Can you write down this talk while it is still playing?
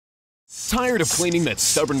Tired of cleaning that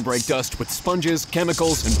stubborn brake dust with sponges,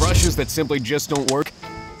 chemicals, and brushes that simply just don't work?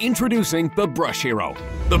 Introducing the Brush Hero.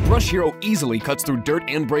 The Brush Hero easily cuts through dirt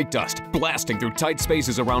and brake dust, blasting through tight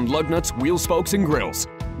spaces around lug nuts, wheel spokes, and grills.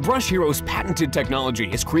 Brush Hero's patented technology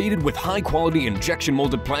is created with high-quality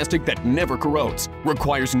injection-molded plastic that never corrodes,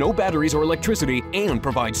 requires no batteries or electricity, and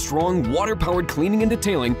provides strong, water-powered cleaning and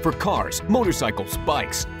detailing for cars, motorcycles,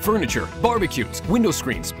 bikes, furniture, barbecues, window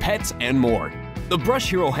screens, pets, and more. The Brush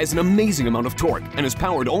Hero has an amazing amount of torque and is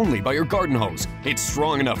powered only by your garden hose. It's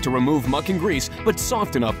strong enough to remove muck and grease, but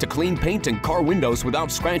soft enough to clean paint and car windows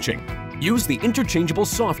without scratching. Use the interchangeable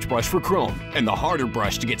soft brush for chrome and the harder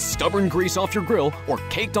brush to get stubborn grease off your grill or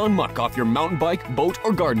caked on muck off your mountain bike, boat,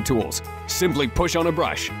 or garden tools. Simply push on a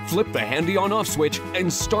brush, flip the handy on-off switch,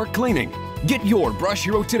 and start cleaning. Get your Brush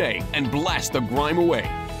Hero today and blast the grime away.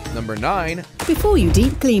 Number 9. Before you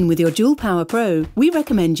deep clean with your Dual Power Pro, we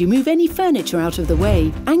recommend you move any furniture out of the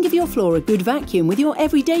way and give your floor a good vacuum with your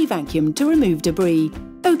everyday vacuum to remove debris.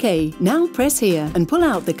 OK, now press here and pull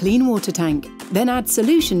out the clean water tank. Then add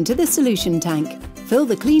solution to the solution tank. Fill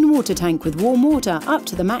the clean water tank with warm water up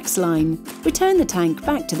to the max line. Return the tank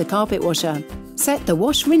back to the carpet washer. Set the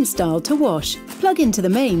wash-rinse dial to wash, plug into the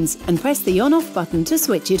mains and press the on-off button to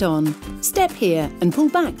switch it on. Step here and pull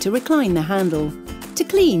back to recline the handle. To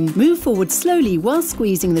clean, move forward slowly while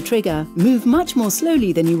squeezing the trigger. Move much more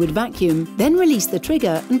slowly than you would vacuum. Then release the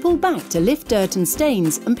trigger and pull back to lift dirt and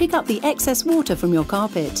stains and pick up the excess water from your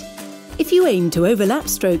carpet. If you aim to overlap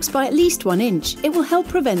strokes by at least 1 inch, it will help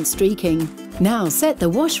prevent streaking. Now set the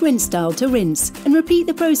wash-rinse dial to rinse and repeat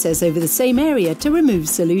the process over the same area to remove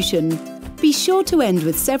solution. Be sure to end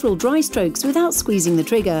with several dry strokes without squeezing the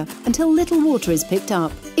trigger until little water is picked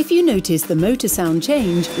up. If you notice the motor sound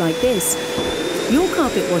change, like this, your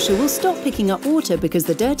carpet washer will stop picking up water because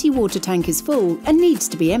the dirty water tank is full and needs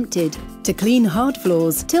to be emptied. To clean hard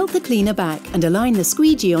floors, tilt the cleaner back and align the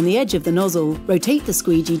squeegee on the edge of the nozzle. Rotate the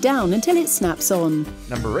squeegee down until it snaps on.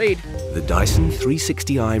 Number 8. The Dyson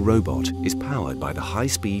 360i robot is powered by the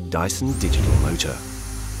high-speed Dyson digital motor.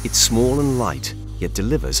 It's small and light, yet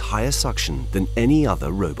delivers higher suction than any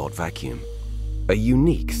other robot vacuum. A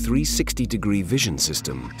unique 360-degree vision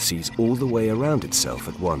system sees all the way around itself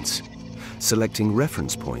at once, selecting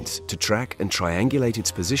reference points to track and triangulate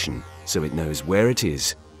its position so it knows where it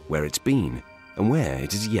is, where it's been, and where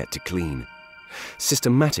it is yet to clean,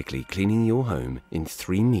 systematically cleaning your home in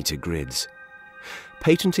 3-meter grids.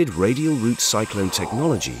 Patented radial root cyclone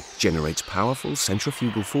technology generates powerful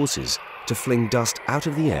centrifugal forces to fling dust out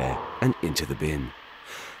of the air and into the bin.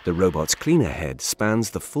 The robot's cleaner head spans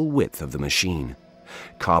the full width of the machine.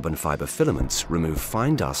 Carbon fiber filaments remove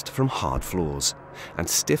fine dust from hard floors, and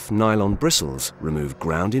stiff nylon bristles remove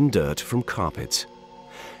ground-in dirt from carpets.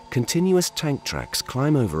 Continuous tank tracks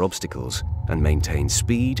climb over obstacles and maintain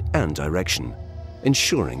speed and direction,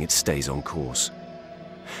 ensuring it stays on course.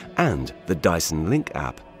 And the Dyson Link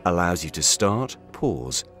app allows you to start,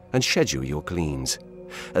 pause, and schedule your cleans,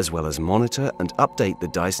 as well as monitor and update the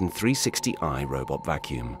Dyson 360i robot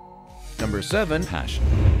vacuum. Number 7. Passion.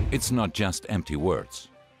 It's not just empty words.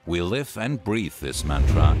 We live and breathe this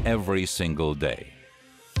mantra every single day.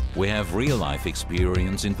 We have real-life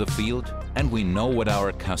experience in the field and we know what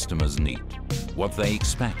our customers need, what they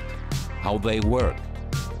expect, how they work.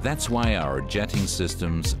 That's why our jetting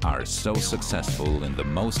systems are so successful in the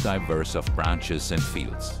most diverse of branches and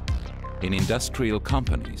fields. In industrial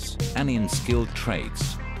companies and in skilled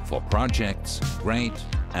trades, for projects, great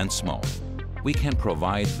and small. We can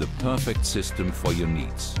provide the perfect system for your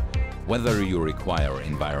needs. Whether you require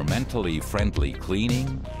environmentally friendly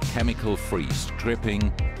cleaning, chemical-free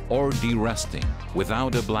stripping, or de-rusting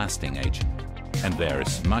without a blasting agent. And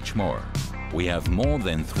there's much more. We have more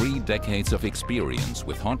than 3 decades of experience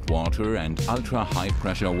with hot water and ultra-high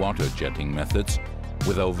pressure water jetting methods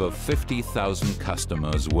with over 50,000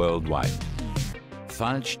 customers worldwide.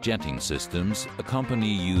 Falch jetting systems accompany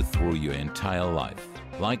you through your entire life,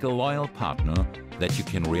 like a loyal partner that you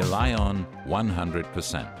can rely on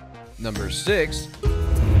 100%. Number 6.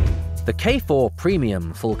 The K4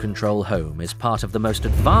 Premium Full Control Home is part of the most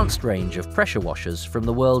advanced range of pressure washers from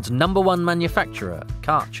the world's #1 manufacturer,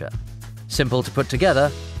 Karcher. Simple to put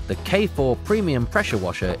together, the K4 Premium Pressure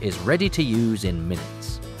Washer is ready to use in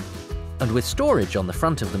minutes. And with storage on the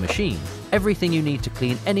front of the machine, everything you need to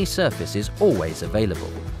clean any surface is always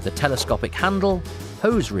available. The telescopic handle,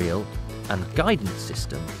 hose reel, and guidance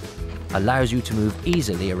system allows you to move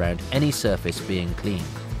easily around any surface being cleaned,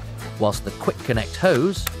 whilst the Quick Connect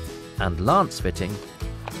hose and lance fitting,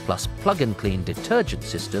 plus plug-and-clean detergent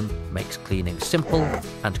system makes cleaning simple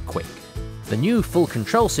and quick. The new full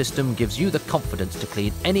control system gives you the confidence to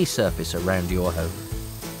clean any surface around your home.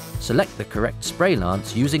 Select the correct spray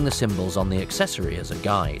lance using the symbols on the accessory as a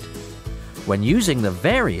guide. When using the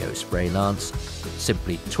Vario spray lance,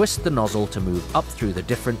 simply twist the nozzle to move up through the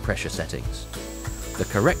different pressure settings. The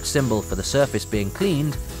correct symbol for the surface being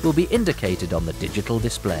cleaned will be indicated on the digital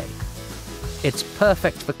display. It's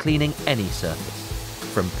perfect for cleaning any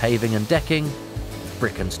surface, from paving and decking,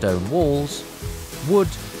 brick and stone walls, wood,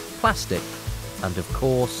 plastic, and of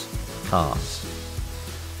course, cars.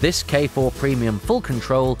 This K4 Premium Full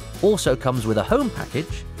Control also comes with a home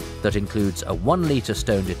package that includes a 1 litre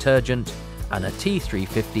stone detergent and a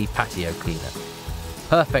T350 patio cleaner.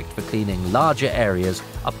 Perfect for cleaning larger areas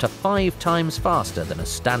up to 5 times faster than a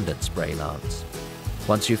standard spray lance.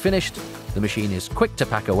 Once you've finished, the machine is quick to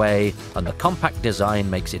pack away and the compact design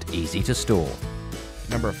makes it easy to store.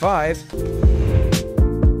 Number 5.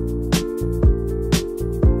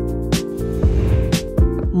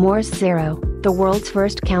 Morse Zero, the world's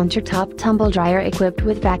first countertop tumble dryer equipped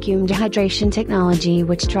with vacuum dehydration technology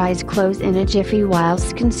which dries clothes in a jiffy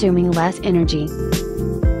whilst consuming less energy.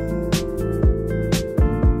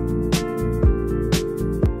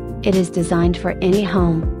 It is designed for any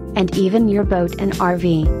home, and even your boat and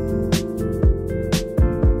RV.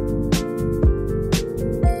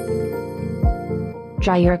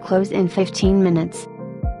 Dry your clothes in 15 minutes.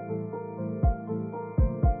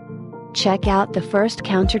 Check out the first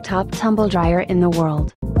countertop tumble dryer in the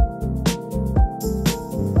world.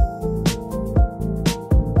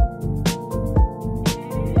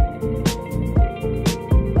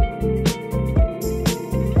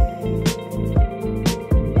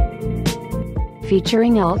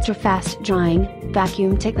 Featuring ultra-fast drying,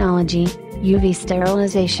 vacuum technology, UV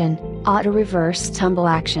sterilization, auto-reverse tumble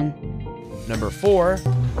action. Number 4.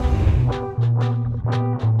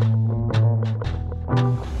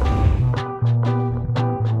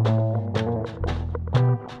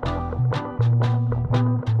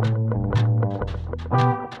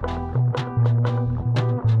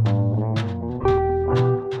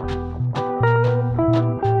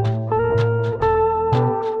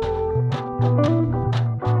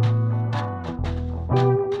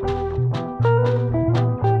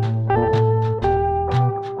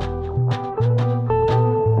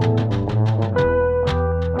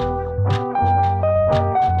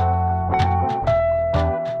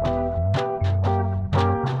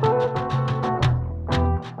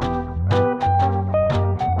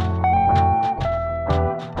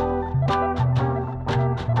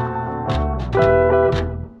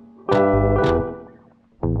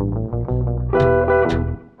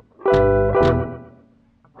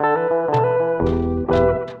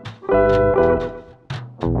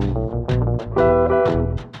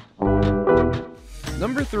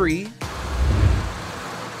 Number 3.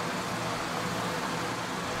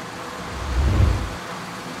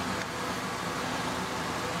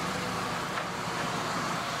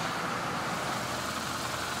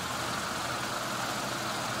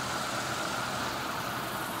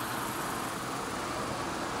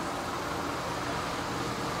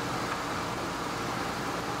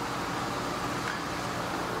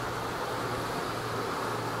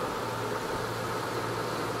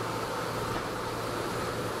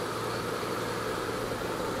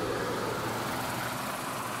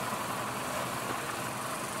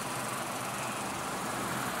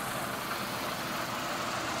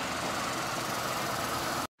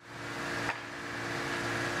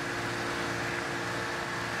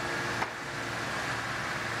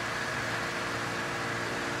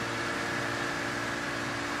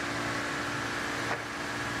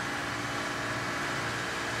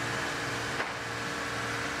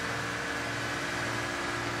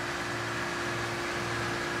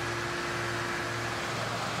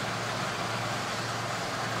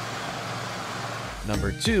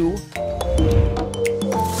 Number 2.